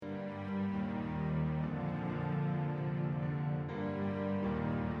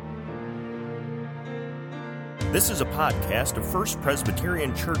This is a podcast of First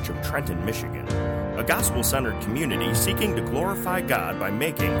Presbyterian Church of Trenton, Michigan, a gospel-centered community seeking to glorify God by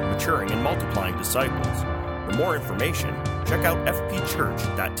making, maturing, and multiplying disciples. For more information, check out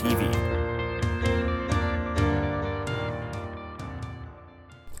fpchurch.tv.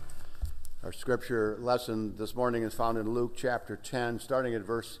 Our scripture lesson this morning is found in Luke chapter 10, starting at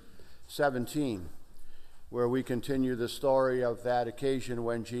verse 17, where we continue the story of that occasion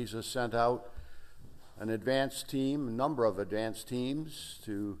when Jesus sent out a number of advanced teams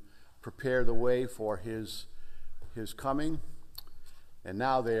to prepare the way for his coming, and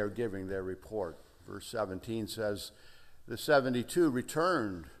now they are giving their report. Verse 17 says, "The 72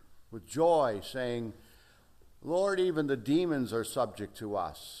 returned with joy, saying, 'Lord, even the demons are subject to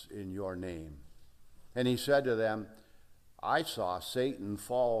us in your name.' And he said to them, 'I saw Satan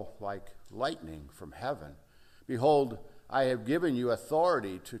fall like lightning from heaven. Behold, I have given you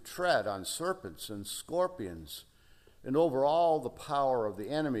authority to tread on serpents and scorpions, and over all the power of the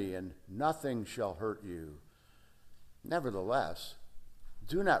enemy, and nothing shall hurt you. Nevertheless,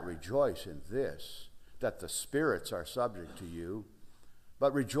 do not rejoice in this, that the spirits are subject to you,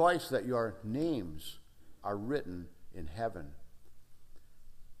 but rejoice that your names are written in heaven.'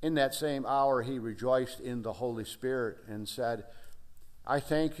 In that same hour he rejoiced in the Holy Spirit and said, 'I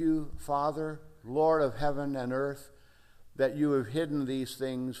thank you, Father, Lord of heaven and earth, that you have hidden these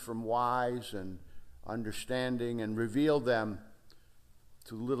things from wise and understanding and revealed them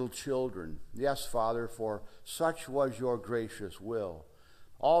to little children. Yes, Father, for such was your gracious will.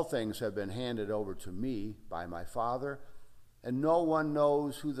 All things have been handed over to me by my Father, and no one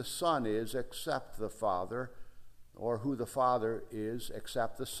knows who the Son is except the Father, or who the Father is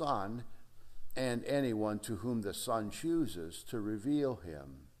except the Son, and anyone to whom the Son chooses to reveal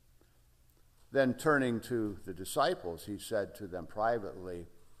him.' Then turning to the disciples, he said to them privately,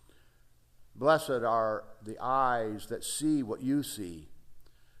 'Blessed are the eyes that see what you see.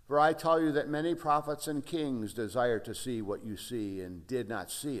 For I tell you that many prophets and kings desired to see what you see and did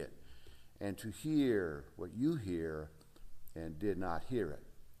not see it, and to hear what you hear and did not hear it.'"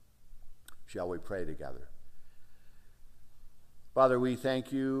 Shall we pray together? Father, we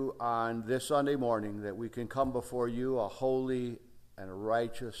thank you on this Sunday morning that we can come before you, a holy and a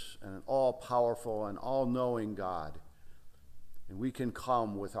righteous and an all-powerful and all-knowing God. And we can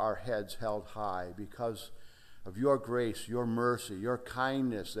come with our heads held high because of your grace, your mercy, your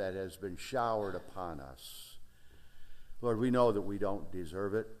kindness that has been showered upon us. Lord, we know that we don't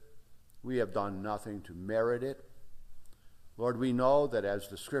deserve it. We have done nothing to merit it. Lord, we know that as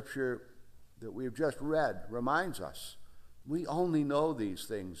the scripture that we have just read reminds us, we only know these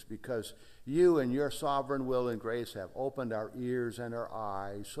things because you and your sovereign will and grace have opened our ears and our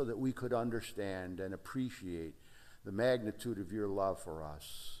eyes so that we could understand and appreciate the magnitude of your love for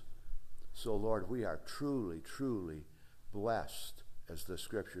us. So, Lord, we are truly, truly blessed, as the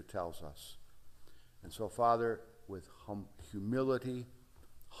scripture tells us. And so, Father, with humility,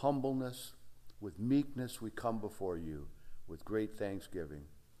 humbleness, with meekness, we come before you with great thanksgiving.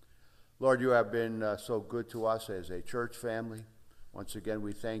 Lord, you have been so good to us as a church family. Once again,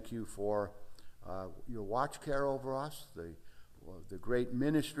 we thank you for your watch care over us, the great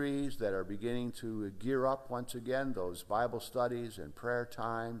ministries that are beginning to gear up once again, those Bible studies and prayer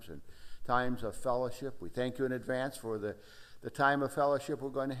times and times of fellowship. We thank you in advance for the time of fellowship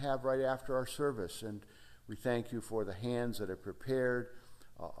we're going to have right after our service. And we thank you for the hands that have prepared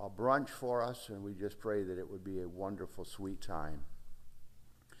a brunch for us, and we just pray that it would be a wonderful, sweet time.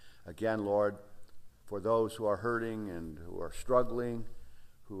 Again, Lord, for those who are hurting and who are struggling,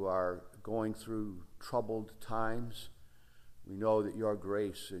 who are going through troubled times, we know that your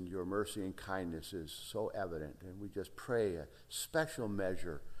grace and your mercy and kindness is so evident, and we just pray a special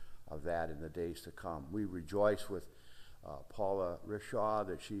measure of that in the days to come. We rejoice with Paula Rishaw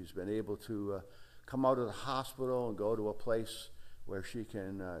that she's been able to come out of the hospital and go to a place where she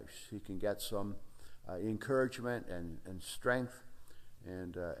can get some encouragement and strength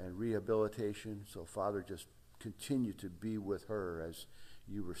and rehabilitation. So, Father, just continue to be with her as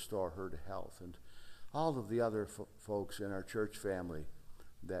you restore her to health. And all of the other folks in our church family,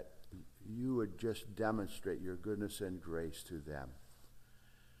 that you would just demonstrate your goodness and grace to them.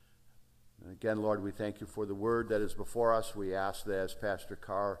 And again, Lord, we thank you for the word that is before us. We ask that as Pastor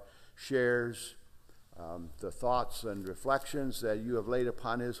Carr shares the thoughts and reflections that you have laid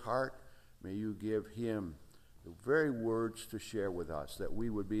upon his heart, may you give him the very words to share with us, that we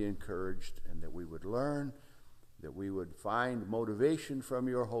would be encouraged and that we would learn, that we would find motivation from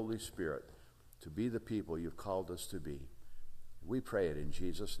your Holy Spirit to be the people you've called us to be. We pray it in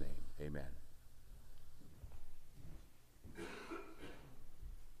Jesus' name. Amen.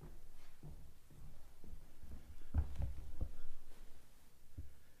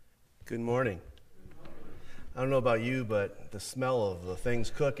 Good morning. I don't know about you, but the smell of the things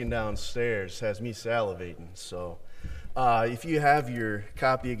cooking downstairs has me salivating. So if you have your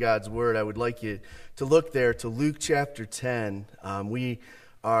copy of God's Word, I would like you to look there to Luke chapter 10. We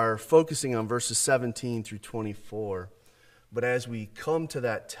are focusing on verses 17 through 24. But as we come to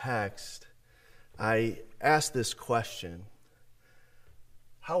that text, I ask this question: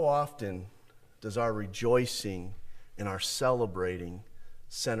 how often does our rejoicing and our celebrating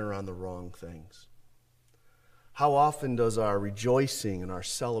center on the wrong things? How often does our rejoicing and our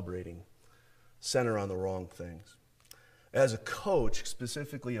celebrating center on the wrong things? As a coach,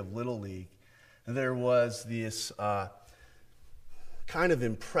 specifically of Little League, there was this kind of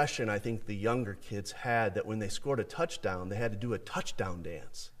impression I think the younger kids had that when they scored a touchdown, they had to do a touchdown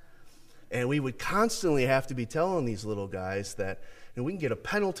dance. And we would constantly have to be telling these little guys that we can get a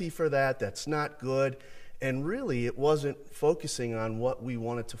penalty for that, that's not good. And really, it wasn't focusing on what we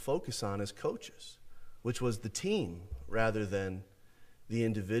wanted to focus on as coaches, which was the team rather than the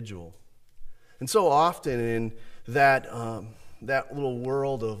individual. And so often in that little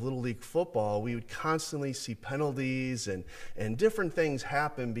world of Little League football, we would constantly see penalties and different things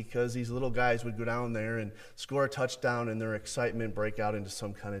happen because these little guys would go down there and score a touchdown and their excitement break out into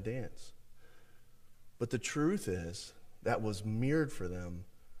some kind of dance. But the truth is, that was mirrored for them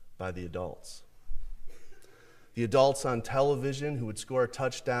by the adults. The adults on television who would score a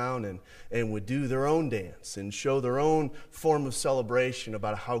touchdown and would do their own dance and show their own form of celebration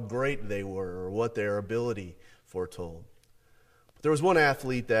about how great they were or what their ability foretold. But there was one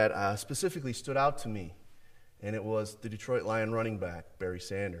athlete that specifically stood out to me, and it was the Detroit Lion running back, Barry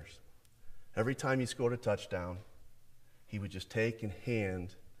Sanders. Every time he scored a touchdown, he would just take and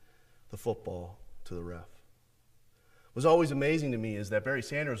hand the football to the ref. What was always amazing to me is that Barry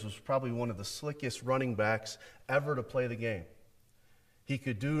Sanders was probably one of the slickest running backs ever to play the game. He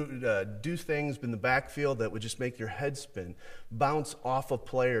could do things in the backfield that would just make your head spin, bounce off of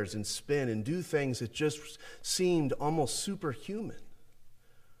players and spin and do things that just seemed almost superhuman.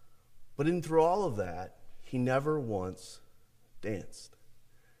 But in through all of that, he never once danced.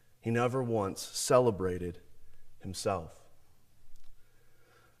 He never once celebrated himself.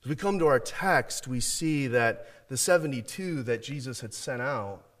 As we come to our text, we see that the 72 that Jesus had sent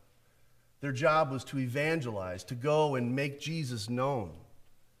out, their job was to evangelize, to go and make Jesus known.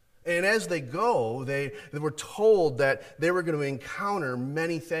 And as they go, they were told that they were going to encounter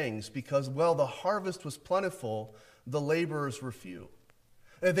many things because, well, the harvest was plentiful, the laborers were few.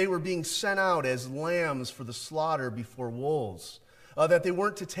 And they were being sent out as lambs for the slaughter before wolves. That they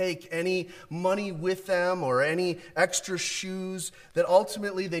weren't to take any money with them or any extra shoes, that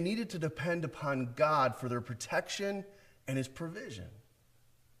ultimately they needed to depend upon God for their protection and His provision.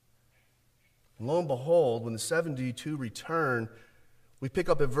 And lo and behold, when the 72 returned, we pick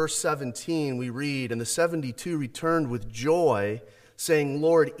up at verse 17, we read, "And the 72 returned with joy, saying,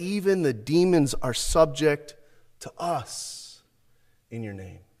 'Lord, even the demons are subject to us in your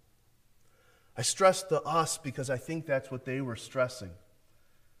name.'" I stress the us because I think that's what they were stressing.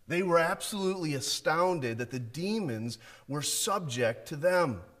 They were absolutely astounded that the demons were subject to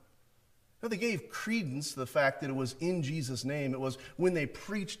them. Now, they gave credence to the fact that it was in Jesus' name. It was when they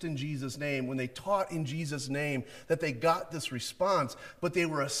preached in Jesus' name, when they taught in Jesus' name, that they got this response. But they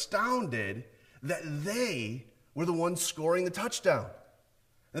were astounded that they were the ones scoring the touchdown.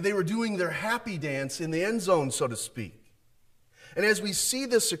 That they were doing their happy dance in the end zone, so to speak. And as we see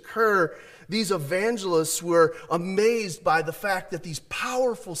this occur, these evangelists were amazed by the fact that these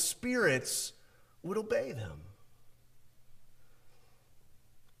powerful spirits would obey them.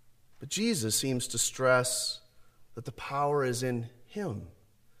 But Jesus seems to stress that the power is in Him.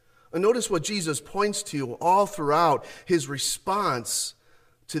 And notice what Jesus points to all throughout His response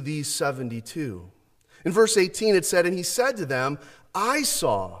to these 72. In verse 18 it said, "And He said to them, 'I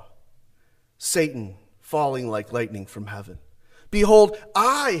saw Satan falling like lightning from heaven. Behold,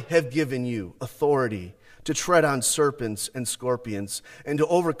 I have given you authority to tread on serpents and scorpions and to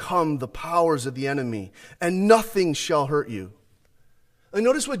overcome the powers of the enemy, and nothing shall hurt you.'" And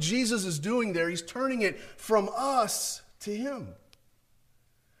notice what Jesus is doing there. He's turning it from us to Him.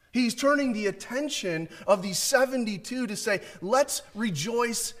 He's turning the attention of these 72 to say, let's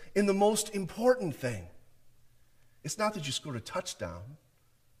rejoice in the most important thing. It's not that you scored a touchdown.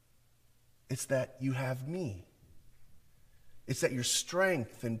 It's that you have me. It's that your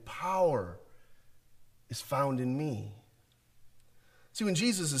strength and power is found in me. See, when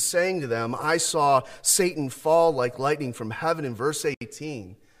Jesus is saying to them, "I saw Satan fall like lightning from heaven," in verse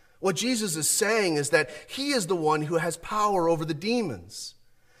 18, what Jesus is saying is that He is the one who has power over the demons.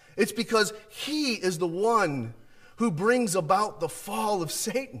 It's because He is the one who brings about the fall of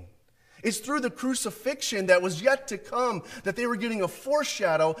Satan. It's through the crucifixion that was yet to come that they were getting a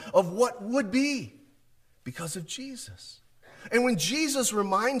foreshadow of what would be because of Jesus. And when Jesus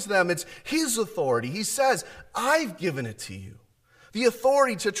reminds them it's his authority, he says, I've given it to you. The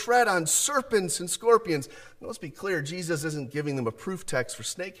authority to tread on serpents and scorpions. Now, let's be clear, Jesus isn't giving them a proof text for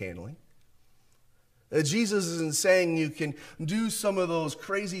snake handling. Jesus isn't saying you can do some of those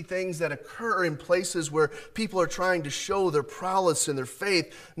crazy things that occur in places where people are trying to show their prowess and their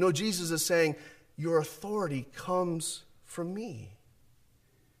faith. No, Jesus is saying, your authority comes from me.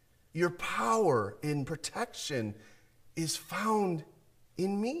 Your power in protection is found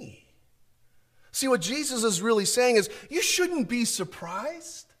in me. See, what Jesus is really saying is, you shouldn't be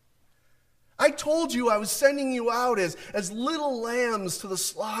surprised. I told you I was sending you out as little lambs to the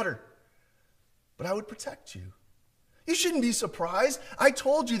slaughter, but I would protect you. You shouldn't be surprised. I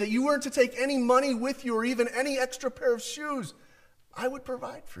told you that you weren't to take any money with you or even any extra pair of shoes. I would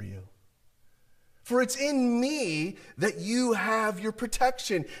provide for you. For it's in me that you have your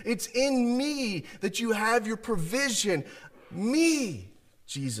protection. It's in me that you have your provision. Me,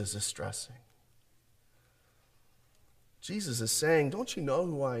 Jesus is stressing. Jesus is saying, don't you know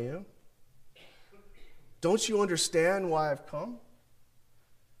who I am? Don't you understand why I've come?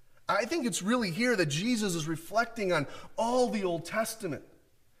 I think it's really here that Jesus is reflecting on all the Old Testament.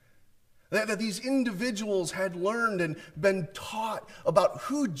 That these individuals had learned and been taught about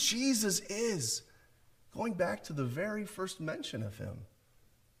who Jesus is, going back to the very first mention of him.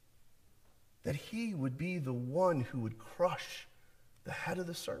 That he would be the one who would crush the head of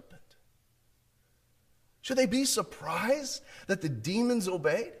the serpent. Should they be surprised that the demons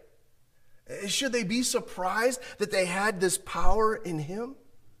obeyed? Should they be surprised that they had this power in him?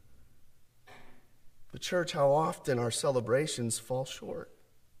 But church, how often our celebrations fall short.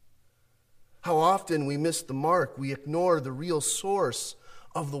 How often we miss the mark. We ignore the real source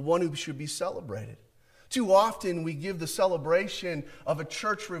of the one who should be celebrated. Too often we give the celebration of a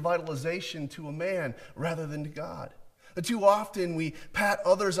church revitalization to a man rather than to God. Too often we pat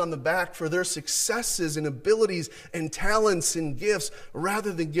others on the back for their successes and abilities and talents and gifts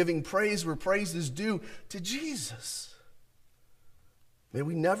rather than giving praise where praise is due to Jesus. May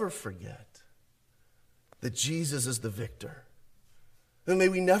we never forget that Jesus is the victor. And may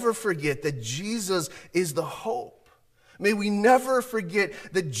we never forget that Jesus is the hope. May we never forget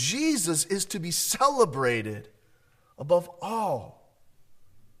that Jesus is to be celebrated above all,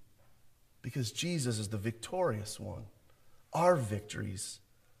 because Jesus is the victorious one. Our victories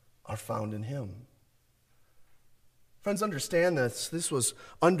are found in him. Friends, understand this. This was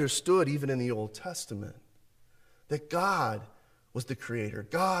understood even in the Old Testament, that God was the creator.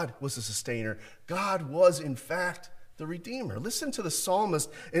 God was the sustainer. God was, in fact, the Redeemer. Listen to the psalmist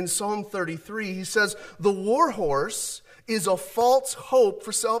in Psalm 33. He says, the war horse is a false hope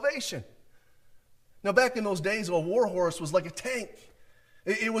for salvation. Now, back in those days, a war horse was like a tank.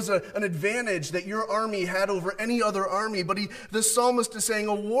 It was an advantage that your army had over any other army. But the psalmist is saying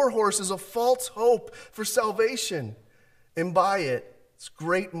a war horse is a false hope for salvation. And by its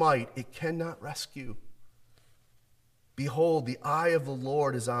great might, it cannot rescue. Behold, the eye of the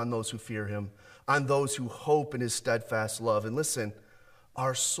Lord is on those who fear him, on those who hope in his steadfast love. And listen,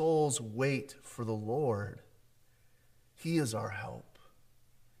 our souls wait for the Lord. He is our help.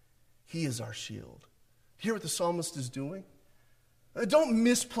 He is our shield. Hear what the psalmist is doing? Don't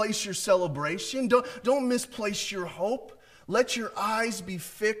misplace your celebration. Don't misplace your hope. Let your eyes be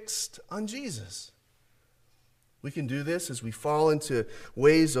fixed on Jesus. We can do this as we fall into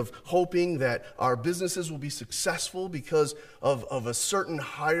ways of hoping that our businesses will be successful because of a certain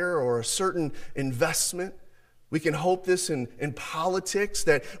hire or a certain investment. We can hope this in politics,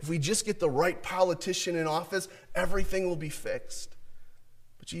 that if we just get the right politician in office, everything will be fixed.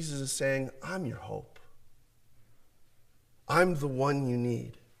 But Jesus is saying, I'm your hope. I'm the one you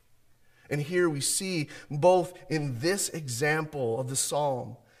need. And here we see both in this example of the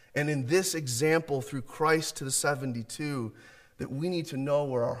psalm and in this example through Christ to the 72 that we need to know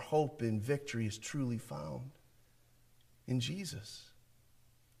where our hope and victory is truly found. In Jesus.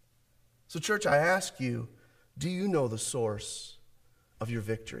 So church, I ask you, do you know the source of your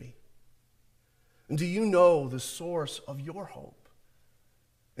victory? And do you know the source of your hope?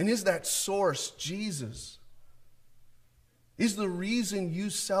 And is that source Jesus? Is the reason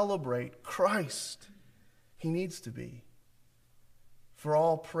you celebrate Christ? He needs to be. For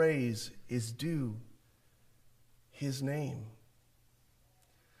all praise is due his name.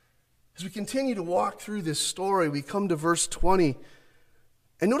 As we continue to walk through this story, we come to verse 20.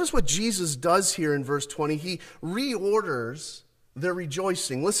 And notice what Jesus does here in verse 20. He reorders their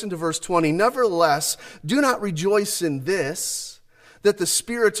rejoicing. Listen to verse 20. Nevertheless, do not rejoice in this, that the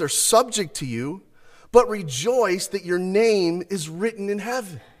spirits are subject to you, but rejoice that your name is written in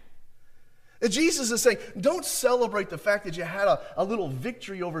heaven. And Jesus is saying, don't celebrate the fact that you had a little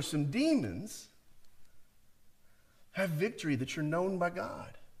victory over some demons. Have victory that you're known by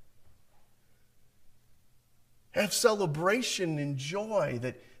God. Have celebration and joy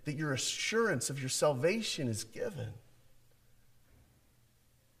that your assurance of your salvation is given.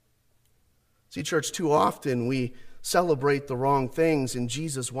 See, church, too often we celebrate the wrong things, and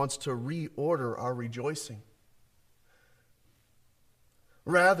Jesus wants to reorder our rejoicing.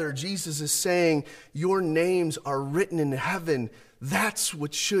 Rather, Jesus is saying, your names are written in heaven. That's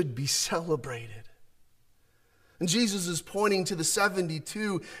what should be celebrated. And Jesus is pointing to the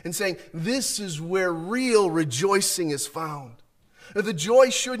 72 and saying, this is where real rejoicing is found. Now, the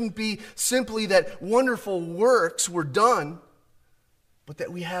joy shouldn't be simply that wonderful works were done, but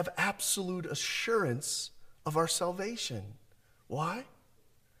that we have absolute assurance of our salvation. Why?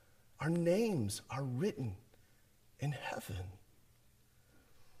 Our names are written in heaven.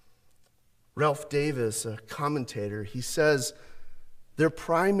 Ralph Davis, a commentator, he says, their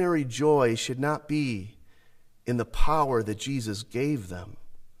primary joy should not be in the power that Jesus gave them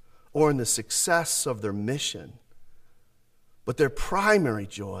or in the success of their mission, but their primary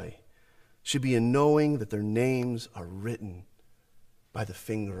joy should be in knowing that their names are written by the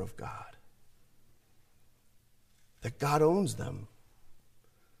finger of God. That God owns them.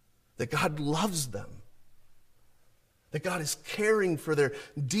 That God loves them. That God is caring for their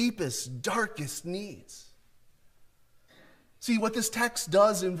deepest, darkest needs. See, what this text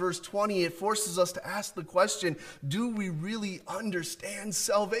does in verse 20, it forces us to ask the question, do we really understand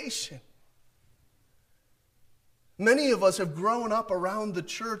salvation? Many of us have grown up around the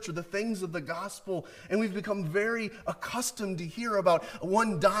church or the things of the gospel, and we've become very accustomed to hear about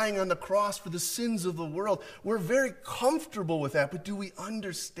one dying on the cross for the sins of the world. We're very comfortable with that, but do we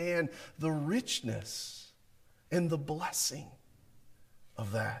understand the richness and the blessing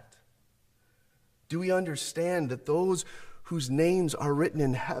of that? Do we understand that those whose names are written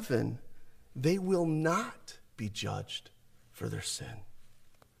in heaven, they will not be judged for their sin?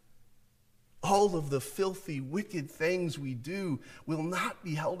 All of the filthy, wicked things we do will not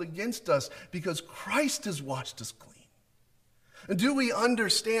be held against us because Christ has washed us clean. And do we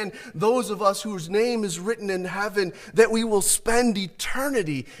understand, those of us whose name is written in heaven, that we will spend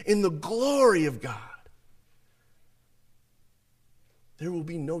eternity in the glory of God? There will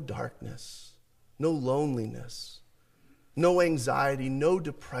be no darkness, no loneliness, no anxiety, no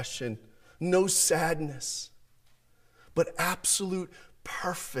depression, no sadness, but absolute,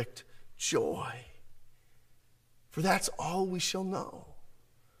 perfect joy. For that's all we shall know.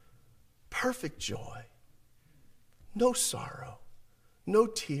 Perfect joy. No sorrow, no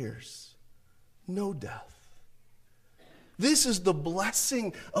tears, no death. This is the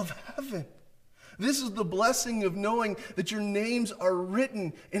blessing of heaven. This is the blessing of knowing that your names are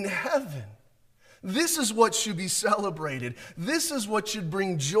written in heaven. This is what should be celebrated. This is what should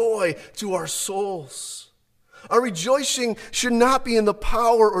bring joy to our souls. Our rejoicing should not be in the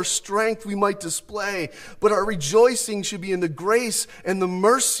power or strength we might display, but our rejoicing should be in the grace and the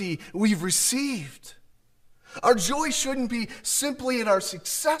mercy we've received. Our joy shouldn't be simply in our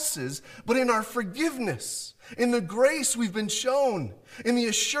successes, but in our forgiveness, in the grace we've been shown, in the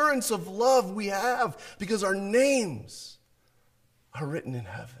assurance of love we have, because our names are written in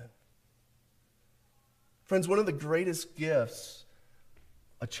heaven. Friends, one of the greatest gifts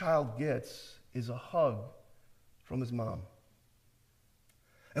a child gets is a hug from his mom.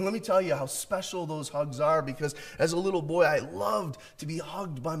 And let me tell you how special those hugs are, because as a little boy, I loved to be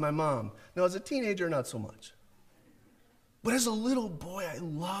hugged by my mom. Now, as a teenager, not so much. But as a little boy, I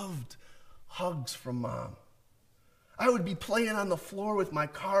loved hugs from Mom. I would be playing on the floor with my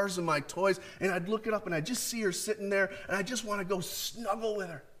cars and my toys, and I'd look it up and I'd just see her sitting there, and I just want to go snuggle with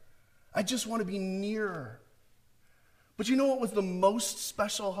her. I just want to be near her. But you know what was the most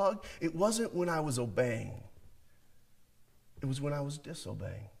special hug? It wasn't when I was obeying. It was when I was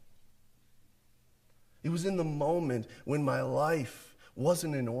disobeying. It was in the moment when my life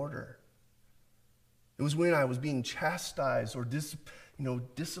wasn't in order. It was when I was being chastised or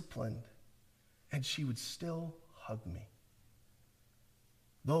disciplined, and she would still hug me.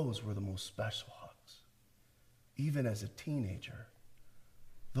 Those were the most special hugs. Even as a teenager,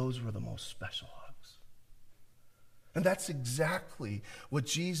 those were the most special hugs. And that's exactly what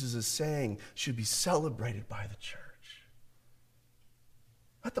Jesus is saying should be celebrated by the church.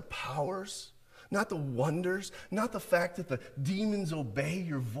 Not the powers, not the wonders, not the fact that the demons obey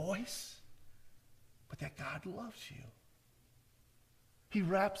your voice, but that God loves you. He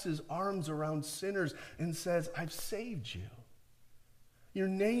wraps his arms around sinners and says, I've saved you. Your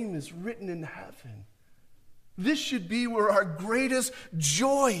name is written in heaven. This should be where our greatest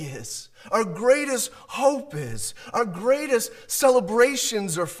joy is, our greatest hope is, our greatest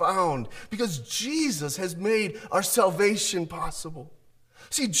celebrations are found, because Jesus has made our salvation possible.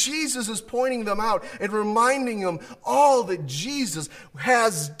 See, Jesus is pointing them out and reminding them all that Jesus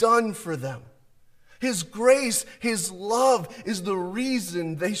has done for them. His grace, His love is the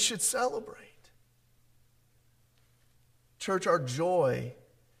reason they should celebrate. Church, our joy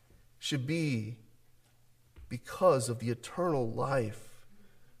should be because of the eternal life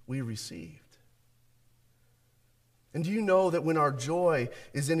we received. And do you know that when our joy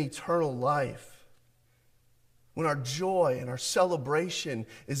is in eternal life, when our joy and our celebration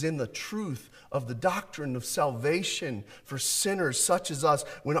is in the truth of the doctrine of salvation for sinners such as us,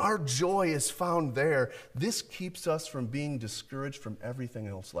 when our joy is found there, this keeps us from being discouraged from everything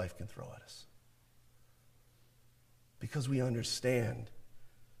else life can throw at us. Because we understand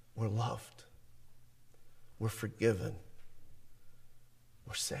we're loved, we're forgiven,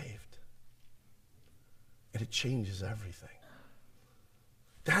 we're saved. And it changes everything.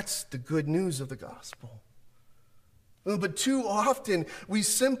 That's the good news of the gospel. But too often, we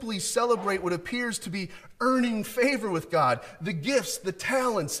simply celebrate what appears to be earning favor with God, the gifts, the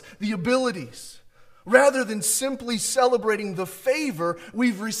talents, the abilities, rather than simply celebrating the favor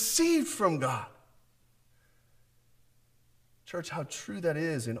we've received from God. Church, how true that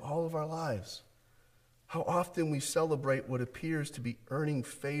is in all of our lives. How often we celebrate what appears to be earning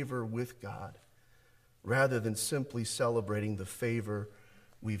favor with God, rather than simply celebrating the favor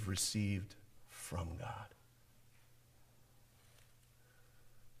we've received from God.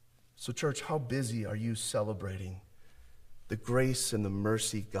 So, church, how busy are you celebrating the grace and the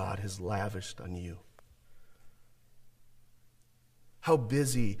mercy God has lavished on you? How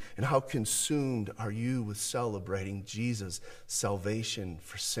busy and how consumed are you with celebrating Jesus' salvation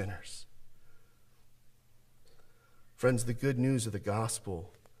for sinners? Friends, the good news of the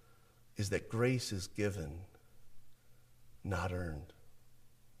gospel is that grace is given, not earned.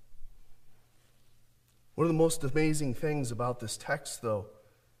 One of the most amazing things about this text, though,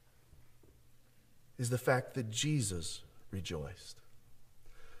 is the fact that Jesus rejoiced.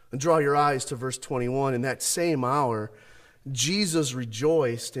 And draw your eyes to verse 21. In that same hour, Jesus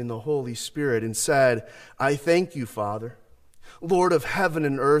rejoiced in the Holy Spirit and said, I thank you, Father, Lord of heaven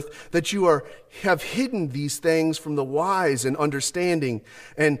and earth, that you have hidden these things from the wise and understanding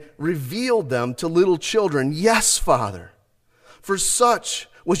and revealed them to little children. Yes, Father, for such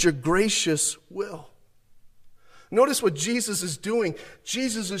was your gracious will. Notice what Jesus is doing.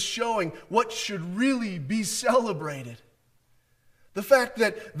 Jesus is showing what should really be celebrated. The fact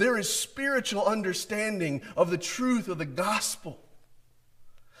that there is spiritual understanding of the truth of the gospel.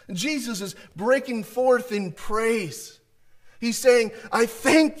 Jesus is breaking forth in praise. He's saying, I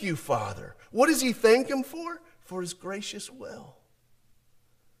thank you, Father. What does he thank him for? For his gracious will.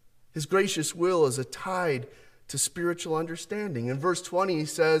 His gracious will is tied to spiritual understanding. In verse 20, he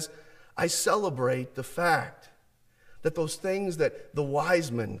says, I celebrate the fact that those things that the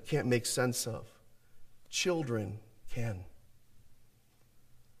wise men can't make sense of, children can.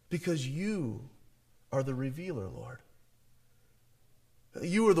 Because you are the revealer, Lord.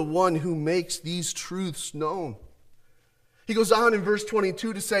 You are the one who makes these truths known. He goes on in verse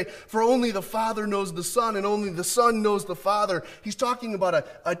 22 to say, for only the Father knows the Son, and only the Son knows the Father. He's talking about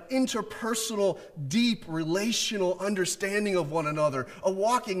an interpersonal, deep, relational understanding of one another. A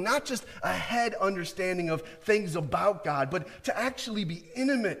walking, not just a head understanding of things about God, but to actually be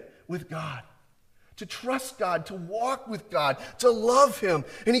intimate with God. To trust God, to walk with God, to love Him.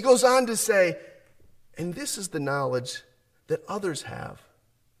 And he goes on to say, and this is the knowledge that others have,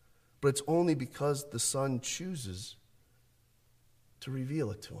 but it's only because the Son chooses to reveal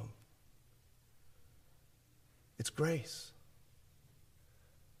it to him. It's grace.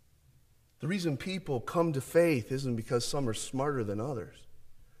 The reason people come to faith isn't because some are smarter than others.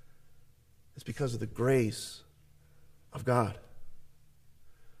 It's because of the grace of God.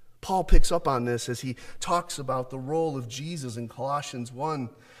 Paul picks up on this as he talks about the role of Jesus in Colossians 1.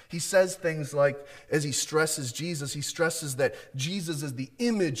 He says things like, as he stresses Jesus, he stresses that Jesus is the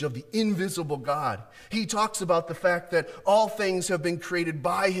image of the invisible God. He talks about the fact that all things have been created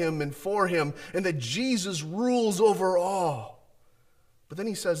by him and for him, and that Jesus rules over all. But then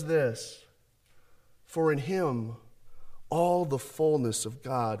he says this, for in him all the fullness of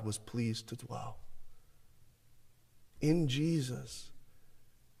God was pleased to dwell. In Jesus,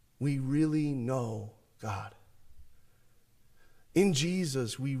 we really know God. In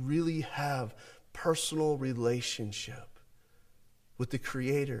Jesus, we really have personal relationship with the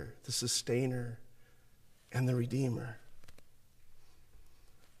Creator, the Sustainer, and the Redeemer.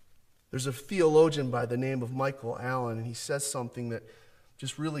 There's a theologian by the name of Michael Allen, and he says something that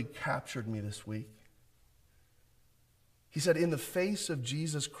just really captured me this week. He said, in the face of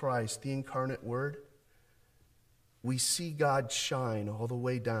Jesus Christ, the incarnate Word, we see God shine all the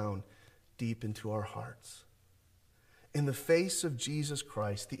way down deep into our hearts. In the face of Jesus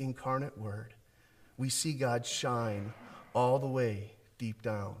Christ, the incarnate Word, we see God shine all the way deep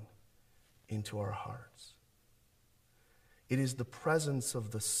down into our hearts. It is the presence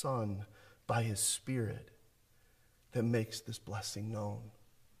of the Son by His Spirit that makes this blessing known.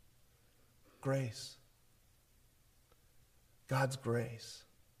 Grace. God's grace.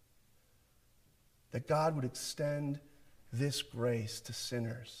 That God would extend this grace to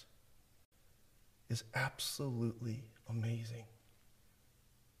sinners is absolutely amazing.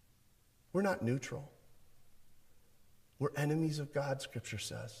 We're not neutral. We're enemies of God, Scripture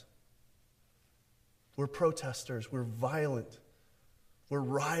says. We're protesters. We're violent. We're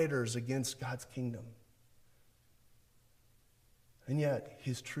rioters against God's kingdom. And yet,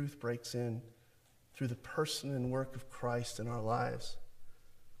 His truth breaks in through the person and work of Christ in our lives.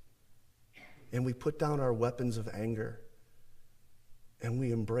 And we put down our weapons of anger, and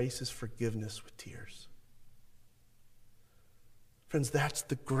we embrace His forgiveness with tears. Friends, that's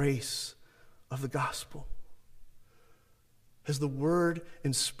the grace of the gospel. As the Word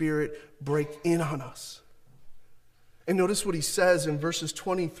and Spirit break in on us. And notice what he says in verses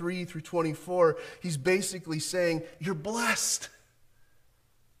 23 through 24. He's basically saying, you're blessed.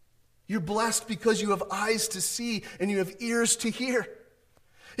 You're blessed because you have eyes to see and you have ears to hear.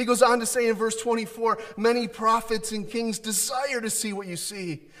 He goes on to say in verse 24, many prophets and kings desire to see what you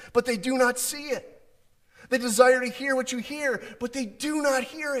see, but they do not see it. They desire to hear what you hear, but they do not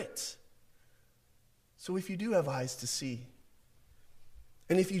hear it. So if you do have eyes to see,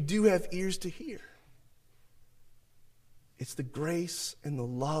 and if you do have ears to hear, it's the grace and the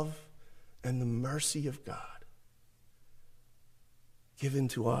love and the mercy of God given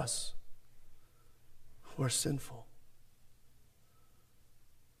to us who are sinful.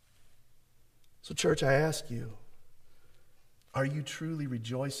 So, church, I ask you, are you truly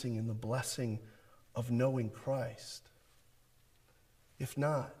rejoicing in the blessing of knowing Christ? If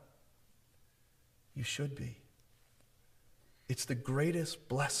not, you should be. It's the greatest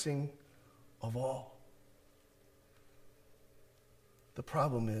blessing of all. The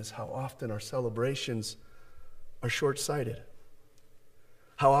problem is how often our celebrations are short-sighted.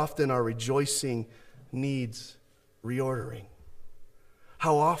 How often our rejoicing needs reordering.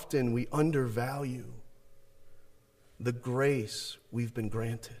 How often we undervalue the grace we've been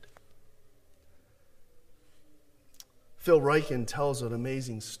granted. Phil Ryken tells an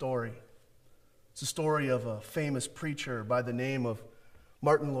amazing story. It's a story of a famous preacher by the name of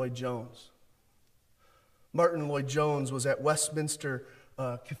Martin Lloyd-Jones. Martin Lloyd-Jones was at Westminster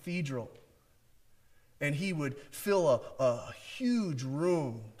Cathedral, and he would fill a huge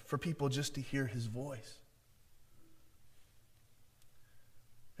room for people just to hear his voice.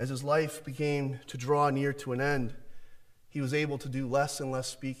 As his life began to draw near to an end, he was able to do less and less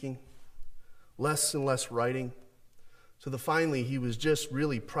speaking, less and less writing. So that finally he was just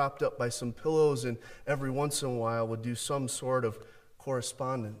really propped up by some pillows and every once in a while would do some sort of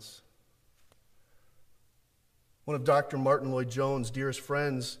correspondence. One of Dr. Martin Lloyd-Jones' dearest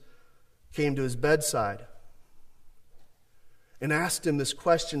friends came to his bedside and asked him this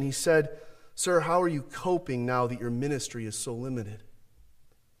question. He said, "Sir, how are you coping now that your ministry is so limited?"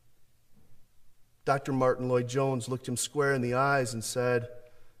 Dr. Martin Lloyd-Jones looked him square in the eyes and said,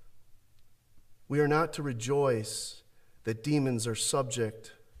 "We are not to rejoice that demons are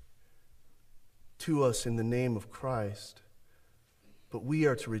subject to us in the name of Christ, but we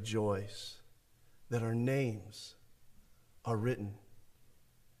are to rejoice that our names are written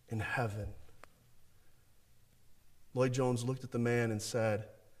in heaven." Lloyd-Jones looked at the man and said,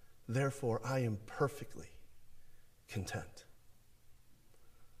 "Therefore I am perfectly content."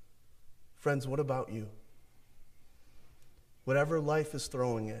 Friends, what about you? Whatever life is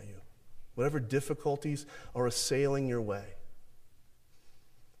throwing at you, whatever difficulties are assailing your way,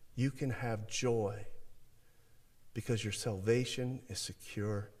 you can have joy because your salvation is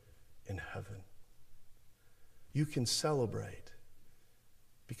secure in heaven. You can celebrate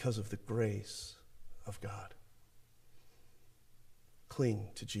because of the grace of God.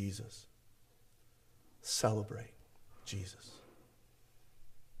 Cling to Jesus. Celebrate Jesus.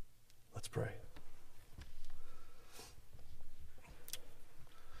 Let's pray.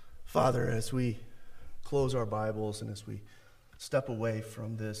 Father, as we close our Bibles and as we step away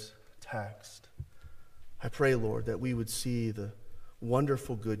from this text, I pray, Lord, that we would see the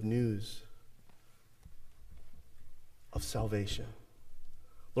wonderful good news of salvation.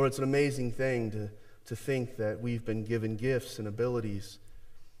 Lord, it's an amazing thing to think that we've been given gifts and abilities,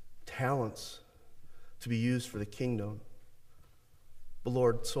 talents to be used for the kingdom. But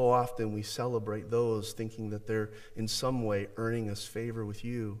Lord, so often we celebrate those thinking that they're in some way earning us favor with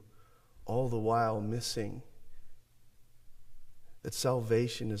you, all the while missing that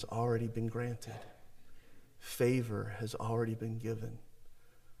salvation has already been granted. Favor has already been given,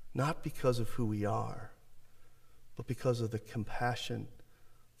 not because of who we are, but because of the compassion,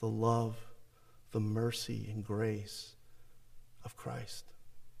 the love, the mercy and grace of Christ.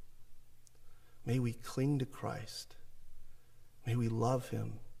 May we cling to Christ. May we love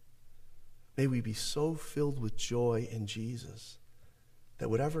him. May we be so filled with joy in Jesus that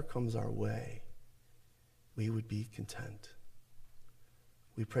whatever comes our way, we would be content.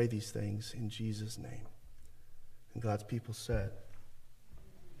 We pray these things in Jesus' name. And God's people said,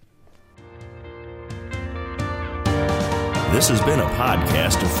 This has been a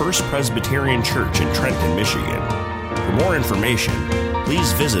podcast of First Presbyterian Church in Trenton, Michigan. For more information,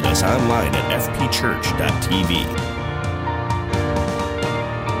 please visit us online at fpchurch.tv.